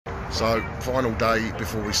So final day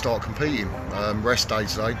before we start competing. Rest day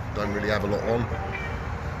today, don't really have a lot on.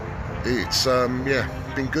 It's yeah,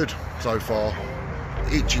 been good so far.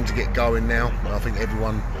 Itching to get going now. I think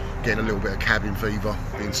everyone getting a little bit of cabin fever,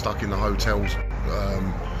 being stuck in the hotels.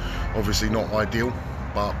 Obviously not ideal,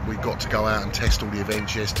 but we got to go out and test all the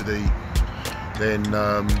events yesterday. Then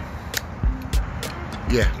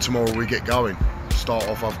yeah, tomorrow we get going. Start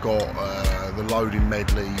off, I've got the loading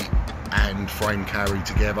medley and frame carry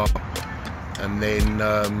together, and then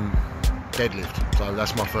deadlift. So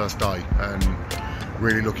that's my first day, and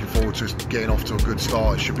really looking forward to getting off to a good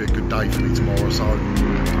start. It should be a good day for me tomorrow. So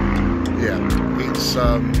yeah,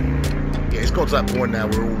 it's got to that point now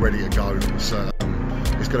we're all ready to go. It's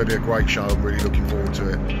going to be a great show. I'm really looking forward to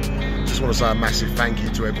it. Just want to say a massive thank you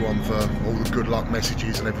to everyone for all the good luck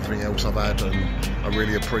messages and everything else I've had, and I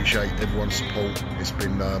really appreciate everyone's support. It's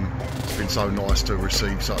been so nice to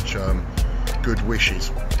receive such good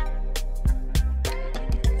wishes.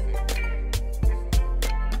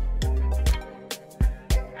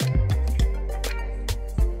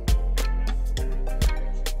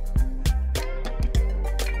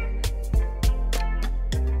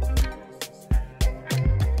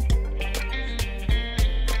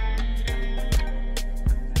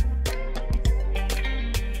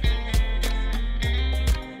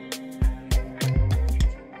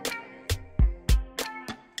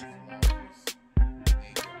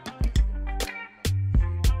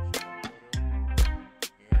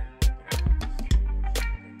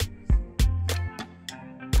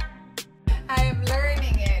 I am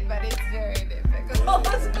learning it, but it's very difficult.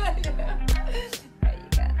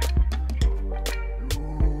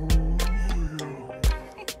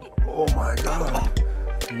 Oh my God.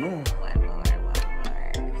 No. One more.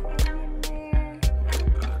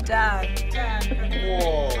 Done.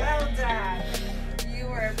 Whoa. Well done. You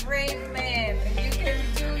are a brave man. You can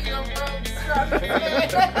do your rope structure.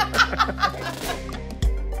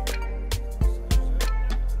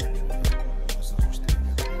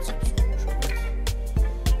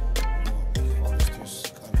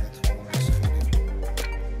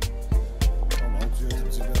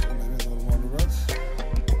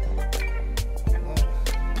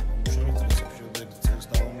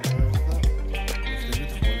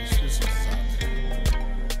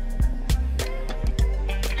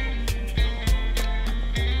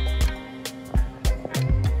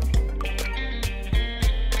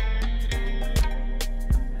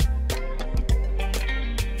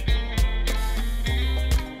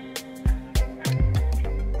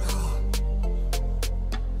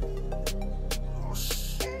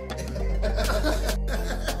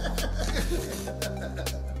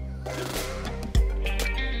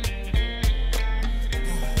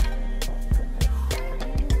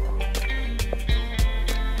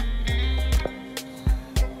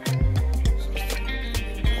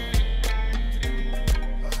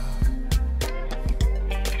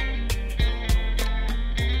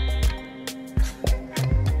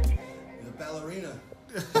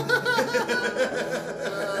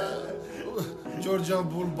 Georgia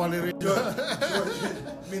Bull балерина.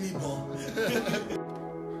 Мини-бол.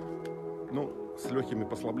 Ну, с легкими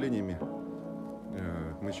послаблениями.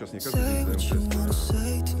 Мы сейчас не каждый день сдаем тест.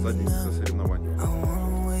 За день до соревнований.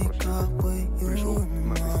 Пришел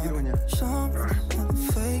на тестирование.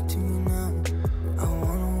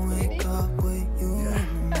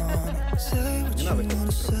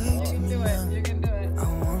 Не надо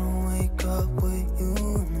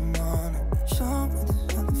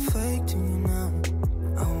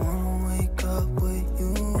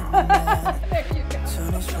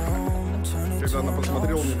Когда она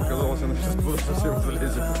посмотрела, мне показалось, она сейчас туда совсем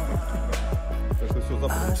залезет. Так что все,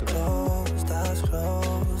 завтра.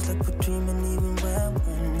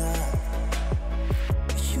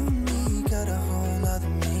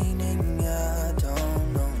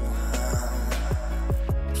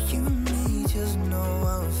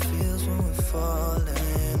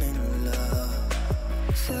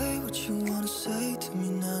 Say what you wanna say.